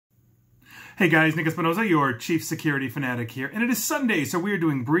Hey guys, Nick Espinosa, your chief security fanatic here, and it is Sunday, so we are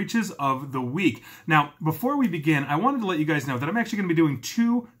doing breaches of the week. Now, before we begin, I wanted to let you guys know that I'm actually going to be doing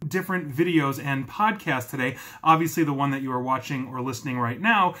two different videos and podcasts today. Obviously, the one that you are watching or listening right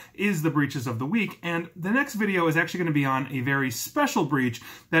now is the breaches of the week, and the next video is actually going to be on a very special breach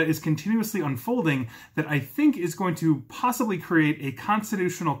that is continuously unfolding that I think is going to possibly create a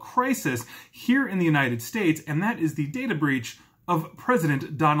constitutional crisis here in the United States, and that is the data breach of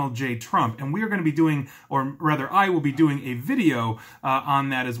President Donald J. Trump. And we are going to be doing, or rather I will be doing a video on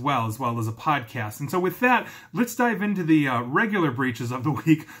that as well as a podcast. And so with that, let's dive into the regular breaches of the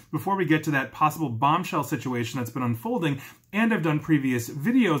week before we get to that possible bombshell situation that's been unfolding and I've done previous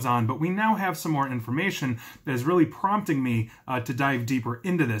videos on, but we now have some more information that is really prompting me to dive deeper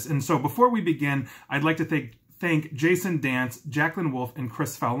into this. And so before we begin, I'd like to thank Jason Dance, Jacqueline Wolf, and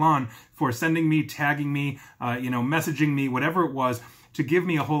Chris Fallon for sending me, tagging me, messaging me, whatever it was, to give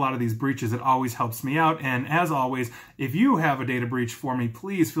me a whole lot of these breaches. It always helps me out. And as always, if you have a data breach for me,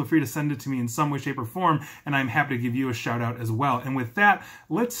 please feel free to send it to me in some way, shape, or form, and I'm happy to give you a shout out as well. And with that,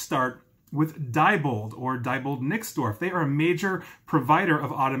 let's start with Diebold, or Diebold Nixdorf. They are a major provider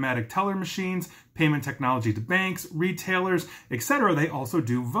of automatic teller machines, payment technology to banks, retailers, etc. They also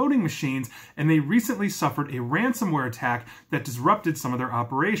do voting machines, and they recently suffered a ransomware attack that disrupted some of their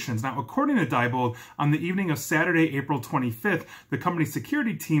operations. Now, according to Diebold, on the evening of Saturday, April 25th, the company's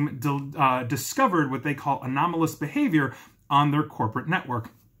security team discovered what they call anomalous behavior on their corporate network.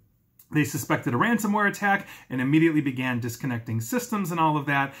 They suspected a ransomware attack and immediately began disconnecting systems and all of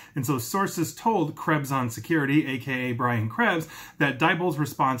that. And so sources told Krebs on Security, aka Brian Krebs, that Diebold's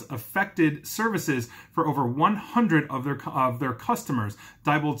response affected services for over 100 of their customers.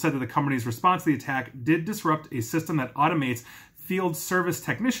 Diebold said that the company's response to the attack did disrupt a system that automates field service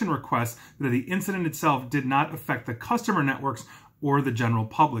technician requests, but that the incident itself did not affect the customer networks or the general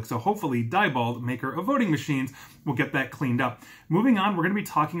public. So hopefully Diebold, maker of voting machines, will get that cleaned up. Moving on, we're going to be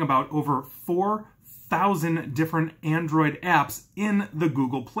talking about over 4,000 different Android apps in the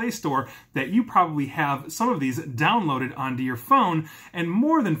Google Play Store that you probably have some of these downloaded onto your phone, and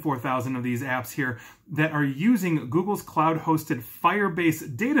more than 4,000 of these apps here that are using Google's cloud-hosted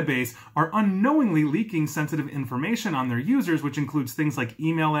Firebase database are unknowingly leaking sensitive information on their users, which includes things like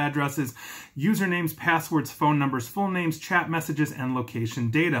email addresses, usernames, passwords, phone numbers, full names, chat messages, and location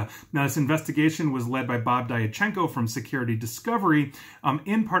data. Now, this investigation was led by Bob Diachenko from Security Discovery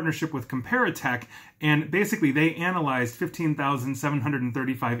in partnership with Comparitech, and basically they analyzed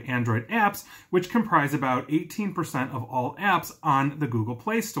 15,735 Android apps, which comprise about 18% of all apps on the Google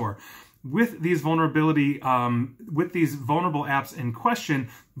Play Store. With these vulnerable apps in question,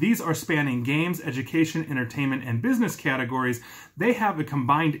 these are spanning games, education, entertainment, and business categories. They have a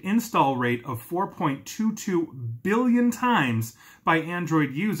combined install rate of 4.22 billion times by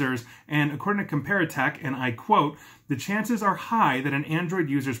Android users, and according to Comparitech, and I quote, "The chances are high that an Android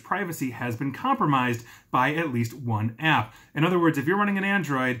user's privacy has been compromised by at least one app." In other words, if you're running an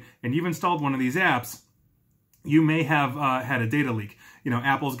Android and you've installed one of these apps, you may have had a data leak.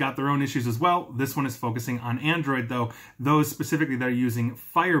 Apple's got their own issues as well. This one is focusing on Android, though. Those specifically that are using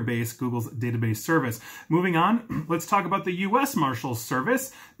Firebase, Google's database service. Moving on, let's talk about the U.S. Marshals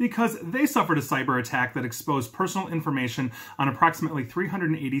Service, because they suffered a cyber attack that exposed personal information on approximately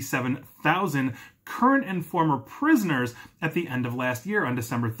 387,000 current and former prisoners at the end of last year on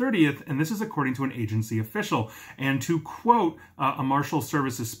December 30th, and this is according to an agency official. And to quote a Marshals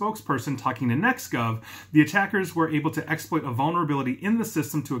Services spokesperson talking to NextGov, the attackers were able to exploit a vulnerability in the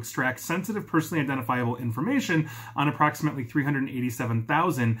system to extract sensitive personally identifiable information on approximately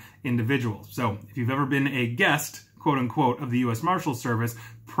 387,000 individuals. So if you've ever been a guest, quote unquote, of the U.S. Marshals Service,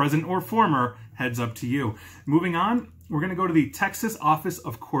 present or former, heads up to you. Moving on, we're going to go to the Texas Office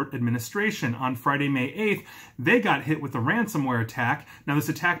of Court Administration. On Friday, May 8th, they got hit with a ransomware attack. Now, this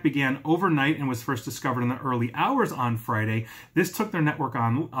attack began overnight and was first discovered in the early hours on Friday. This took their network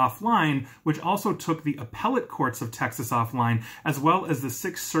offline, which also took the appellate courts of Texas offline, as well as the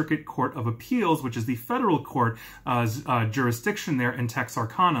Sixth Circuit Court of Appeals, which is the federal court jurisdiction there in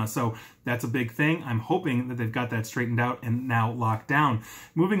Texarkana. So that's a big thing. I'm hoping that they've got that straightened out and now locked down.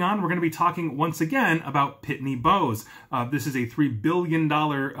 Moving on, we're going to be talking once again about Pitney Bowes. This is a $3 billion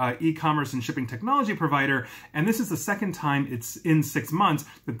e-commerce and shipping technology provider, and this is the second time it's in 6 months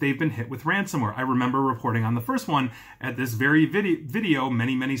that they've been hit with ransomware. I remember reporting on the first one at this very video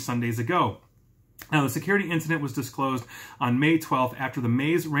many, many Sundays ago. Now, the security incident was disclosed on May 12th after the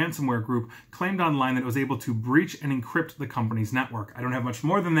Maze ransomware group claimed online that it was able to breach and encrypt the company's network. I don't have much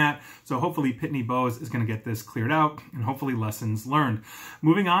more than that, so hopefully Pitney Bowes is going to get this cleared out and hopefully lessons learned.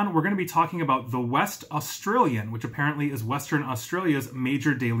 Moving on, we're going to be talking about the West Australian, which apparently is Western Australia's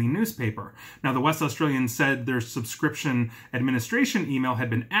major daily newspaper. Now, the West Australian said their subscription administration email had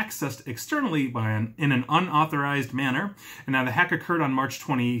been accessed externally in an unauthorized manner, and now the hack occurred on March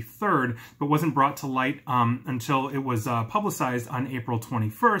 23rd, but wasn't brought to light until it was publicized on April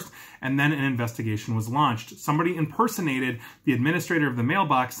 21st, and then an investigation was launched. Somebody impersonated the administrator of the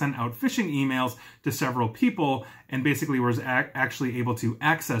mailbox, sent out phishing emails to several people, and basically was actually able to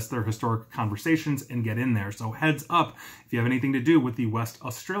access their historic conversations and get in there. So heads up if you have anything to do with the West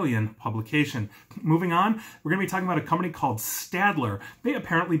Australian publication. Moving on, we're going to be talking about a company called Stadler. They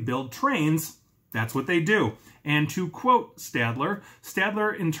apparently build trains. That's what they do. And to quote Stadler,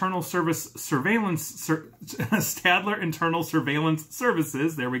 Stadler Internal Surveillance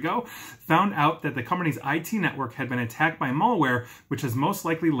Services, there we go, found out that the company's IT network had been attacked by malware, which has most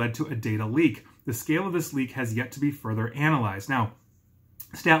likely led to a data leak. The scale of this leak has yet to be further analyzed. Now,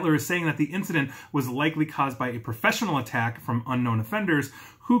 Stadler is saying that the incident was likely caused by a professional attack from unknown offenders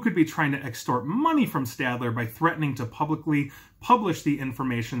who could be trying to extort money from Stadler by threatening to publicly publish the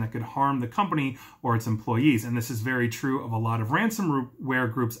information that could harm the company or its employees. And this is very true of a lot of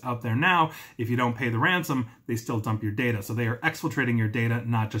ransomware groups out there now. If you don't pay the ransom, they still dump your data. So they are exfiltrating your data,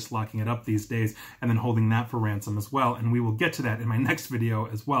 not just locking it up these days and then holding that for ransom as well. And we will get to that in my next video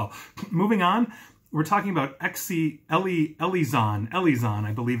as well. Moving on, we're talking about Elizon,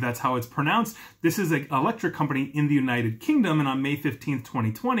 I believe that's how it's pronounced. This is an electric company in the United Kingdom, and on May 15th,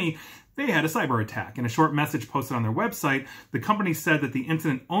 2020, they had a cyber attack. In a short message posted on their website, the company said that the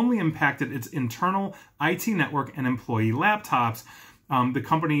incident only impacted its internal IT network and employee laptops. The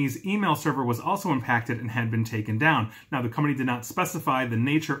company's email server was also impacted and had been taken down. Now, the company did not specify the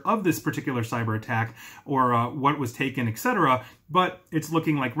nature of this particular cyber attack or what was taken, etc., but it's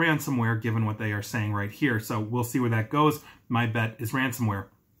looking like ransomware given what they are saying right here. So we'll see where that goes. My bet is ransomware.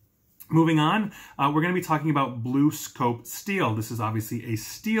 Moving on, we're going to be talking about BlueScope Steel. This is obviously a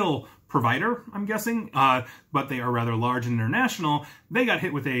steel provider, I'm guessing, but they are rather large and international. They got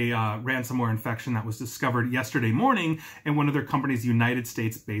hit with a ransomware infection that was discovered yesterday morning in one of their company's United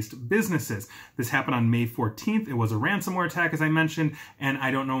States-based businesses. This happened on May 14th. It was a ransomware attack, as I mentioned, and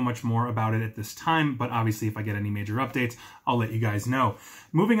I don't know much more about it at this time, but obviously if I get any major updates, I'll let you guys know.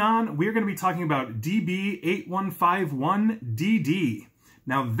 Moving on, we're going to be talking about DB8151DD.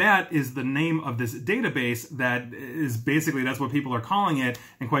 Now that is the name of this database that is basically, that's what people are calling it,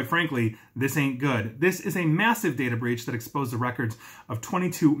 and quite frankly, this ain't good. This is a massive data breach that exposed the records of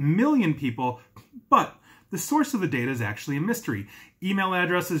 22 million people, but the source of the data is actually a mystery. Email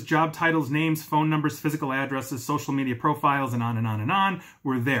addresses, job titles, names, phone numbers, physical addresses, social media profiles, and on and on and on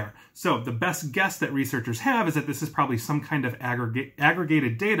were there. So the best guess that researchers have is that this is probably some kind of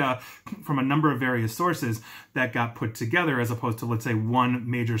aggregated data from a number of various sources that got put together, as opposed to, let's say,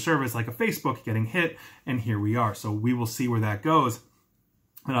 one major service like a Facebook getting hit, and here we are. So we will see where that goes.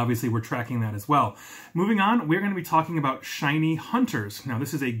 And obviously we're tracking that as well. Moving on, we're going to be talking about Shiny Hunters. Now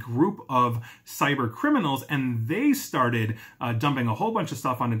this is a group of cyber criminals, and they started dumping a whole bunch of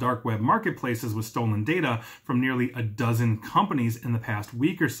stuff onto dark web marketplaces with stolen data from nearly a dozen companies in the past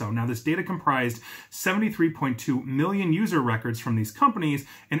week or so. Now this data comprised 73.2 million user records from these companies,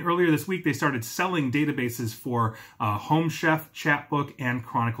 and earlier this week they started selling databases for Home Chef, Chatbook, and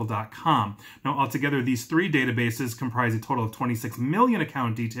Chronicle.com. Now altogether these three databases comprise a total of 26 million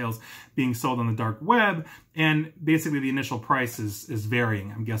account details being sold on the dark web, and basically the initial price is varying.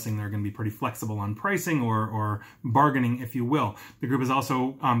 I'm guessing they're going to be pretty flexible on pricing or bargaining, if you will. The group has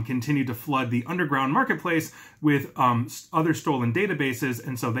also continued to flood the underground marketplace with other stolen databases,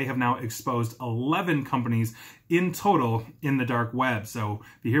 and so they have now exposed 11 companies in total in the dark web. So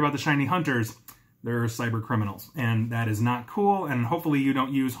if you hear about the Shiny Hunters, they're cyber criminals, and that is not cool, and hopefully you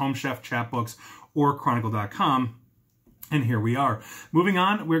don't use Home Chef, Chatbooks, or Chronicle.com. And here we are. Moving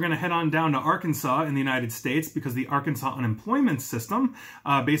on, we're going to head on down to Arkansas in the United States, because the Arkansas unemployment system,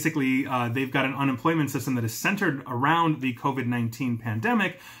 basically they've got an unemployment system that is centered around the COVID-19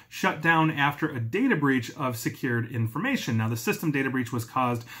 pandemic, shut down after a data breach of secured information. Now the system data breach was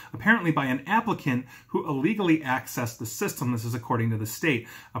caused apparently by an applicant who illegally accessed the system. This is according to the state.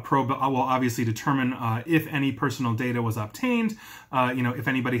 A probe will obviously determine if any personal data was obtained, if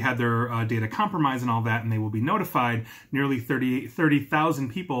anybody had their data compromised and all that, and they will be notified. nearly 30,000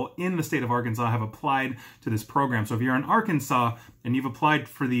 people in the state of Arkansas have applied to this program. So if you're in Arkansas and you've applied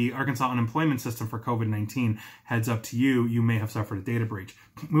for the Arkansas unemployment system for COVID-19, heads up to you, you may have suffered a data breach.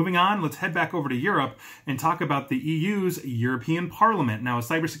 Moving on, let's head back over to Europe and talk about the EU's European Parliament. Now, a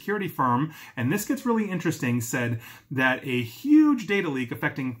cybersecurity firm, and this gets really interesting, said that a huge data leak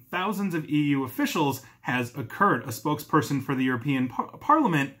affecting thousands of EU officials has occurred. A spokesperson for the European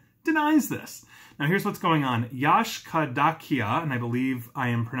Parliament denies this. Now, here's what's going on. Yash Kadakia, and I believe I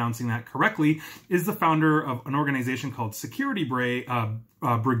am pronouncing that correctly, is the founder of an organization called Security Brigade,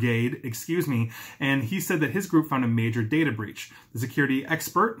 and he said that his group found a major data breach. The security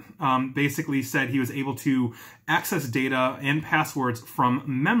expert basically said he was able to access data and passwords from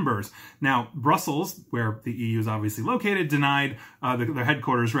members. Now, Brussels, where the EU is obviously located, denied, their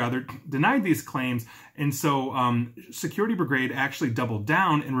headquarters rather, denied these claims, and so Security Brigade actually doubled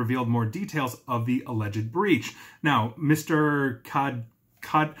down and revealed more details of the alleged breach. Now, Mr. Kadakia,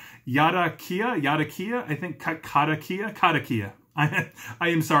 I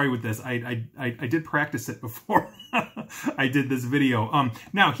am sorry with this. I did practice it before I did this video.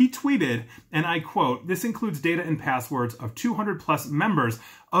 Now, he tweeted, and I quote, "This includes data and passwords of 200 plus members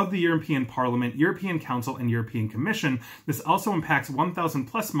of the European Parliament, European Council, and European Commission. This also impacts 1,000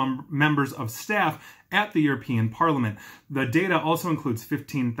 plus members of staff at the European Parliament. The data also includes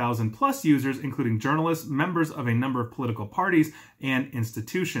 15,000 plus users, including journalists, members of a number of political parties, and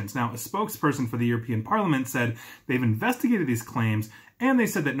institutions." Now, a spokesperson for the European Parliament said they've investigated these claims, and they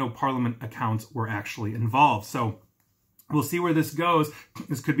said that no Parliament accounts were actually involved. So we'll see where this goes.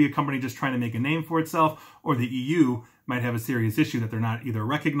 This could be a company just trying to make a name for itself, or the EU might have a serious issue that they're not either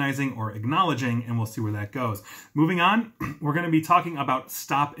recognizing or acknowledging, and we'll see where that goes. Moving on, we're going to be talking about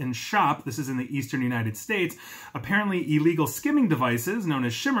Stop and Shop. This is in the eastern United States. Apparently, illegal skimming devices known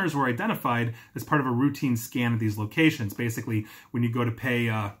as shimmers were identified as part of a routine scan at these locations. Basically, when you go to pay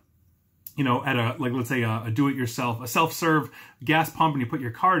at a, like, let's say a do-it-yourself, a self-serve gas pump, and you put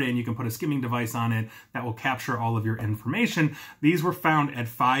your card in, you can put a skimming device on it that will capture all of your information. These were found at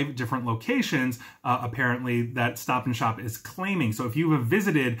 5 different locations, apparently, that Stop and Shop is claiming. So if you have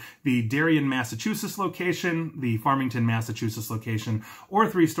visited the Darien, Massachusetts location, the Farmington, Massachusetts location, or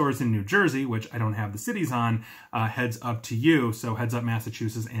 3 stores in New Jersey, which I don't have the cities on, heads up to you. So heads up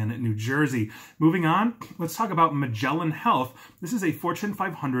Massachusetts and New Jersey. Moving on, let's talk about Magellan Health. This is a Fortune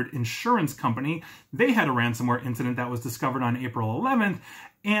 500 insurance company. They had a ransomware incident that was discovered on April 11th,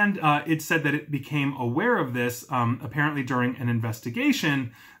 and it said that it became aware of this apparently during an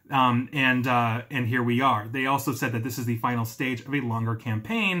investigation, and here we are. They also said that this is the final stage of a longer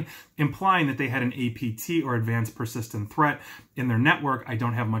campaign, implying that they had an APT, or Advanced Persistent Threat, in their network. I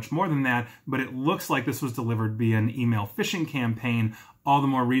don't have much more than that, but it looks like this was delivered via an email phishing campaign. All the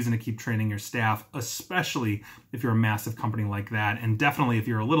more reason to keep training your staff, especially if you're a massive company like that, and definitely if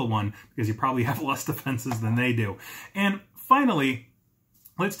you're a little one, because you probably have less defenses than they do. And finally,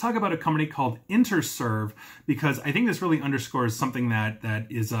 let's talk about a company called Interserve, because I think this really underscores something that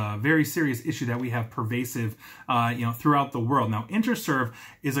is a very serious issue that we have pervasive, throughout the world. Now, Interserve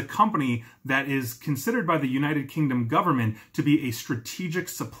is a company that is considered by the United Kingdom government to be a strategic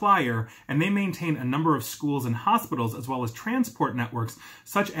supplier, and they maintain a number of schools and hospitals, as well as transport networks,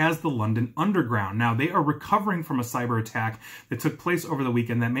 such as the London Underground. Now, they are recovering from a cyber attack that took place over the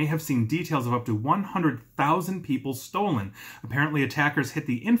weekend that may have seen details of up to 100,000 people stolen. Apparently, attackers hit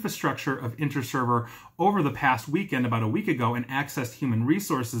the infrastructure of Interserve over the past weekend, about a week ago, and accessed human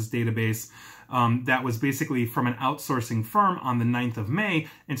resources database that was basically from an outsourcing firm on the 9th of May,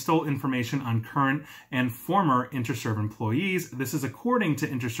 and stole information on current and former Interserve employees. This is according to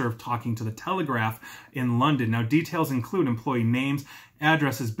Interserve talking to the Telegraph in London. Now, details include employee names,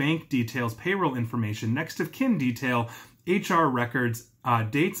 addresses, bank details, payroll information, next of kin detail, HR records,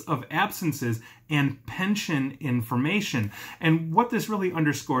 dates of absences, and pension information. And what this really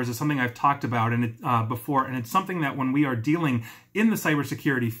underscores is something I've talked about before, and it's something that when we are dealing in the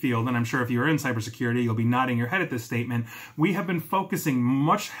cybersecurity field, and I'm sure if you're in cybersecurity, you'll be nodding your head at this statement, we have been focusing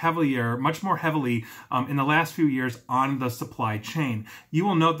much more heavily in the last few years on the supply chain. You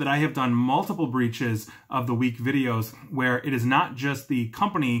will note that I have done multiple breaches of the week videos where it is not just the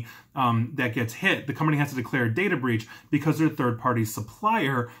company that gets hit. The company has to declare a data breach because their third-party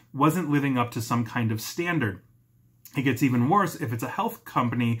supplier wasn't living up to some kind of standard. It gets even worse if it's a health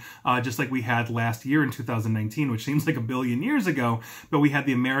company, just like we had last year in 2019, which seems like a billion years ago, but we had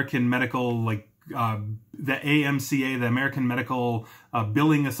the American Medical, the AMCA, the American Medical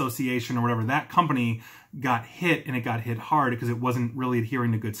Billing Association or whatever, that company got hit, and it got hit hard because it wasn't really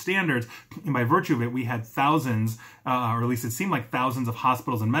adhering to good standards. And by virtue of it, we had thousands, or at least it seemed like thousands of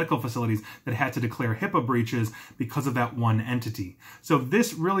hospitals and medical facilities that had to declare HIPAA breaches because of that one entity. So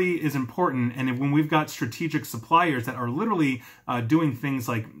this really is important. And when we've got strategic suppliers that are literally doing things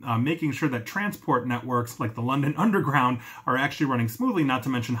like making sure that transport networks like the London Underground are actually running smoothly, not to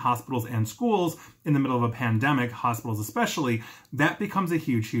mention hospitals and schools in the middle of a pandemic, hospitals especially, that becomes a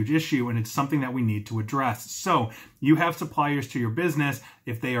huge, huge issue, and it's something that we need to address. So you have suppliers to your business.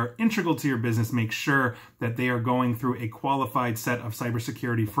 If they are integral to your business, make sure that they are going through a qualified set of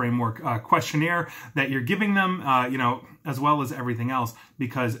cybersecurity framework questionnaire that you're giving them, as well as everything else,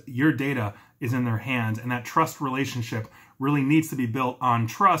 because your data is in their hands, and that trust relationship really needs to be built on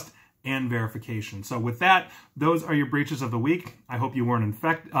trust and verification. So with that, those are your breaches of the week. I hope you weren't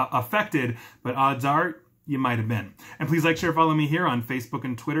affected, but odds are you might have been. And please like, share, follow me here on Facebook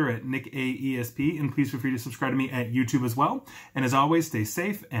and Twitter at NickAESP, and please feel free to subscribe to me at YouTube as well. And as always, stay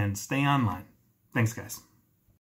safe and stay online. Thanks, guys.